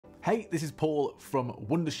Hey, this is Paul from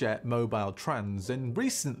Wondershare MobileTrans, and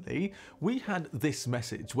recently we had this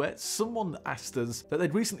message where someone asked us that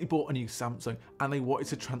they'd recently bought a new Samsung and they wanted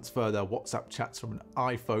to transfer their WhatsApp chats from an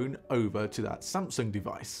iPhone over to that Samsung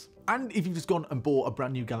device. And if you've just gone and bought a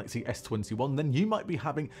brand new Galaxy S21, then you might be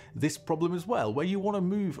having this problem as well, where you want to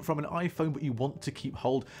move from an iPhone but you want to keep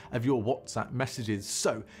hold of your WhatsApp messages.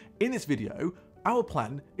 So in this video, our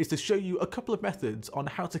plan is to show you a couple of methods on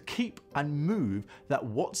how to keep and move that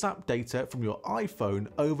WhatsApp data from your iPhone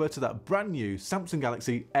over to that brand new Samsung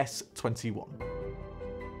Galaxy S21.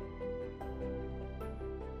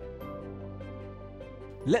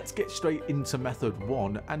 Let's get straight into method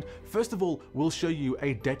one, and first of all we'll show you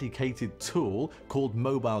a dedicated tool called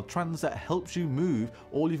MobileTrans that helps you move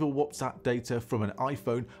all of your WhatsApp data from an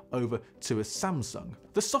iPhone over to a Samsung.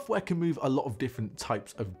 The software can move a lot of different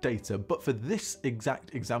types of data, but for this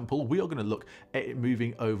exact example we are going to look at it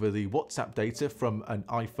moving over the WhatsApp data from an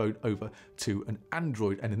iPhone over to an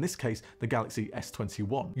Android, and in this case the Galaxy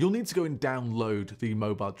S21. You'll need to go and download the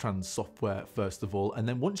MobileTrans software first of all, and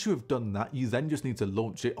then once you have done that you then just need to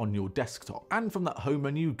launch it on your desktop, and from that home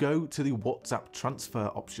menu go to the WhatsApp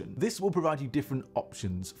transfer option. This will provide you different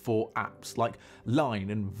options for apps like Line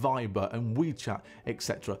and Viber and WeChat,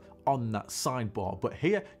 etc. on that sidebar, but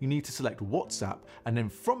here you need to select WhatsApp, and then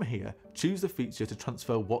from here choose the feature to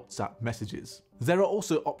transfer WhatsApp messages. There are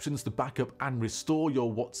also options to backup and restore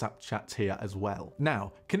your WhatsApp chats here as well.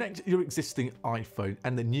 Now connect your existing iPhone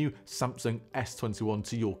and the new Samsung S21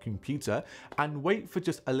 to your computer and wait for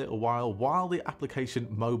just a little while the application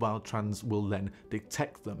MobileTrans will then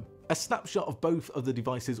detect them. A snapshot of both of the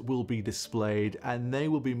devices will be displayed and they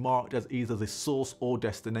will be marked as either the source or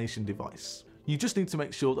destination device. You just need to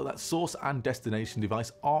make sure that that source and destination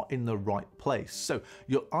device are in the right place. So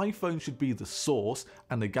your iPhone should be the source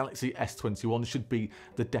and the Galaxy S21 should be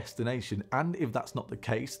the destination. And if that's not the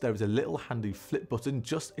case, there is a little handy flip button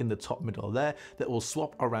just in the top middle there that will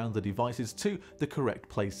swap around the devices to the correct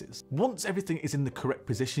places. Once everything is in the correct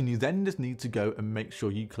position, you then just need to go and make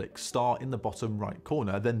sure you click start in the bottom right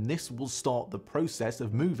corner. Then this will start the process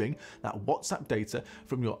of moving that WhatsApp data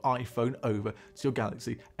from your iPhone over to your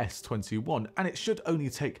Galaxy S21. And it should only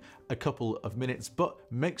take a couple of minutes, but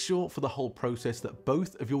make sure for the whole process that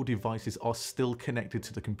both of your devices are still connected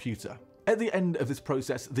to the computer. At the end of this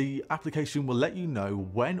process, the application will let you know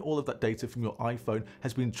when all of that data from your iPhone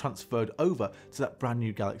has been transferred over to that brand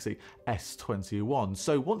new Galaxy S21.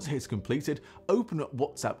 So once it is completed, open up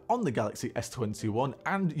WhatsApp on the Galaxy S21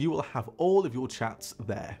 and you will have all of your chats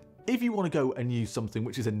there. If you want to go and use something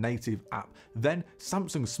which is a native app, then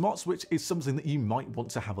Samsung Smart Switch is something that you might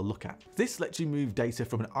want to have a look at. This lets you move data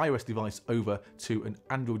from an iOS device over to an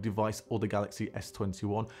Android device or the Galaxy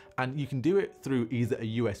S21, and you can do it through either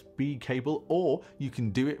a USB cable or you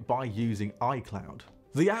can do it by using iCloud.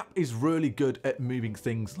 The app is really good at moving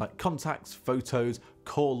things like contacts, photos,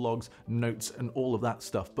 call logs, notes, and all of that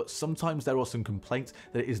stuff, but sometimes there are some complaints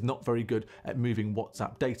that it is not very good at moving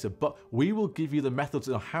WhatsApp data, but we will give you the methods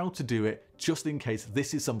on how to do it just in case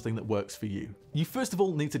this is something that works for you. You first of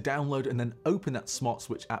all need to download and then open that Smart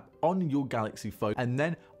Switch app on your Galaxy phone, and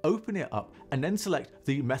then open it up and then select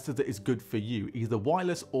the method that is good for you, either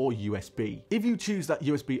wireless or USB. If you choose that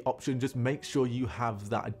USB option, just make sure you have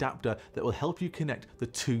that adapter that will help you connect the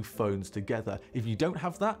two phones together. If you don't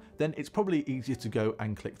have that, then it's probably easier to go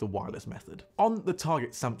and click the wireless method. On the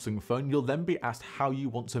target Samsung phone, you'll then be asked how you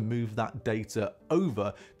want to move that data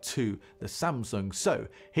over to the Samsung. So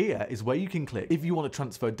here is where you can click if you want to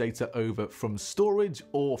transfer data over from storage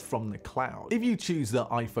or from the cloud. If you choose the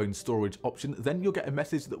iPhone storage option, then you'll get a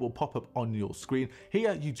message that will pop up on your screen.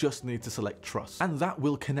 Here you just need to select trust, and that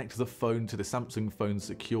will connect the phone to the Samsung phone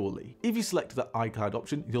securely. If you select the iCloud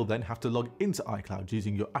option, you'll then have to log into iCloud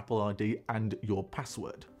using your Apple ID and your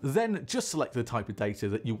password. Then just select the type of data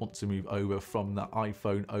that you want to move over from the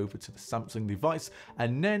iPhone over to the Samsung device,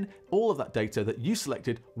 and then all of that data that you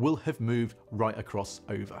selected will have moved right across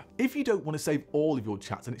over. If you don't want to save all of your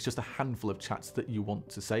chats and it's just a handful of chats that you want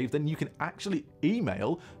to save, then you can actually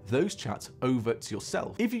email those chats over to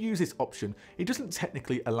yourself. If you use this option, it doesn't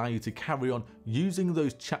technically allow you to carry on using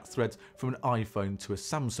those chat threads from an iPhone to a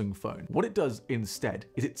Samsung phone. What it does instead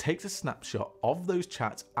is it takes a snapshot of those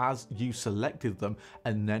chats as you selected them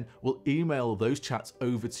and then will email those chats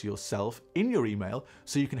over to yourself in your email,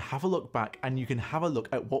 so you can have a look back and you can have a look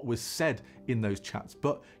at what was said in those chats,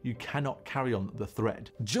 but you cannot carry on the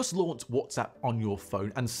thread. Just launch WhatsApp on your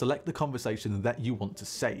phone and select the conversation that you want to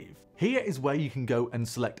save. Here is where you can go and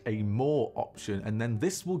select a more option, and then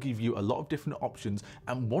this will give you a lot of different options,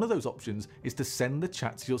 and one of those options is is to send the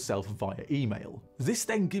chat to yourself via email. This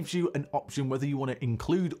then gives you an option whether you want to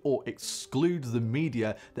include or exclude the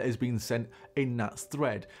media that has been sent in that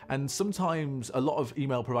thread. And sometimes a lot of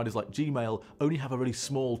email providers like Gmail only have a really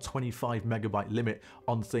small 25 megabyte limit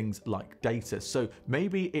on things like data. So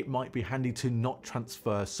maybe it might be handy to not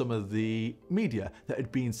transfer some of the media that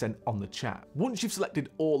had been sent on the chat. Once you've selected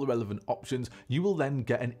all the relevant options, you will then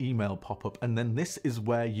get an email pop-up, and then this is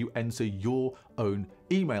where you enter your own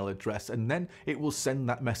email address, and then it will send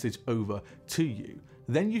that message over to you.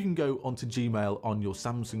 Then you can go onto Gmail on your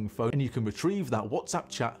Samsung phone and you can retrieve that WhatsApp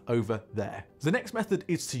chat over there. The next method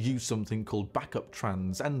is to use something called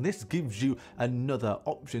Backuptrans, and this gives you another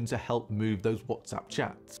option to help move those WhatsApp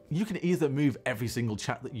chats. You can either move every single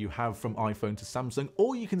chat that you have from iPhone to Samsung,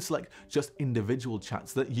 or you can select just individual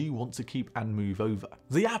chats that you want to keep and move over.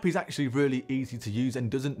 The app is actually really easy to use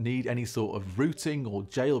and doesn't need any sort of routing or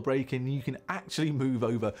jailbreaking. You can actually move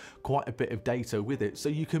over quite a bit of data with it, so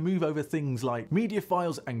you can move over things like media files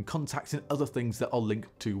and contacts and other things that are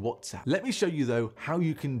linked to WhatsApp. Let me show you though how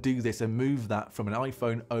you can do this and move that from an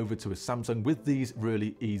iPhone over to a Samsung with these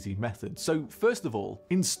really easy methods. So first of all,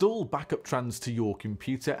 install Backuptrans to your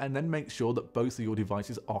computer and then make sure that both of your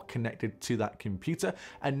devices are connected to that computer,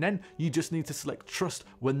 and then you just need to select trust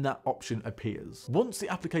when that option appears. Once the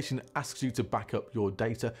application asks you to back up your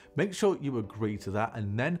data, make sure you agree to that,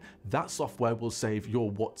 and then that software will save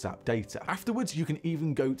your WhatsApp data. Afterwards, you can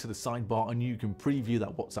even go to the sidebar and you can preview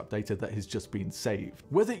that WhatsApp data that has just been saved.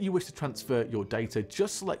 Whether you wish to transfer your data,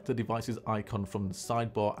 just select the device's icon from the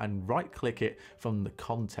sidebar and right click it from the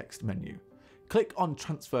context menu. Click on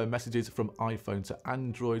Transfer Messages from iPhone to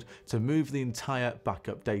Android to move the entire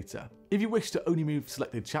backup data. If you wish to only move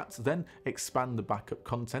selected chats, then expand the backup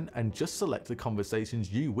content and just select the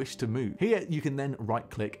conversations you wish to move. Here you can then right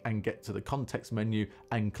click and get to the context menu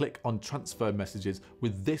and click on Transfer Messages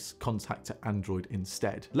with this contact to Android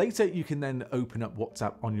instead. Later you can then open up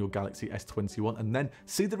WhatsApp on your Galaxy S21 and then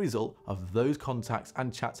see the result of those contacts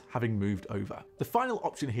and chats having moved over. The final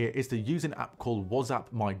option here is to use an app called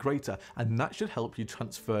Wazzapmigrator, and that should help you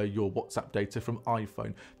transfer your WhatsApp data from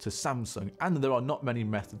iPhone to Samsung, and there are not many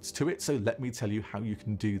methods to it, so let me tell you how you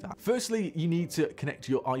can do that. Firstly, you need to connect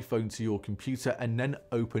your iPhone to your computer and then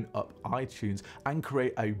open up iTunes and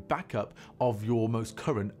create a backup of your most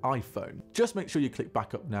current iPhone. Just make sure you click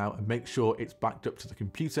backup now and make sure it's backed up to the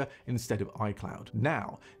computer instead of iCloud.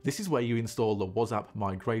 Now, this is where you install the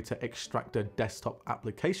Wazzapmigrator Extractor desktop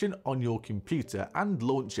application on your computer and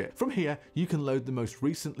launch it. From here, you can load the most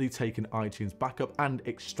recently taken iTunes backup and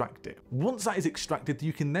extract it. Once that is extracted,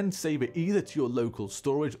 you can then save it either to your local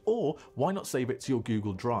storage, or why not save it to your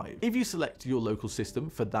Google Drive. If you select your local system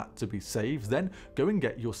for that to be saved, then go and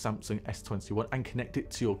get your Samsung S21 and connect it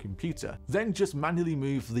to your computer. Then just manually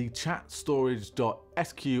move the chat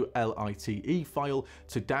storage.sqlite file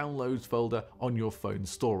to downloads folder on your phone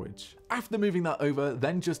storage. After moving that over,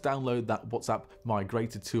 then just download that WhatsApp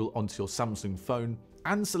Migrator tool onto your Samsung phone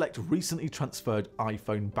and select recently transferred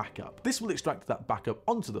iPhone backup. This will extract that backup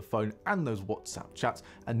onto the phone and those WhatsApp chats,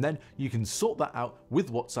 and then you can sort that out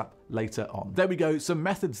with WhatsApp later on. There we go, some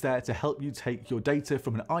methods there to help you take your data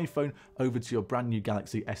from an iPhone over to your brand new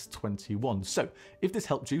Galaxy S21. So if this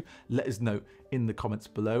helped you, let us know in the comments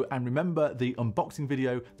below, and remember the unboxing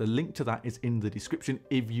video, the link to that is in the description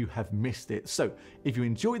if you have missed it. So if you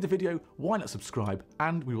enjoyed the video, why not subscribe,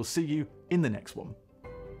 and we will see you in the next one.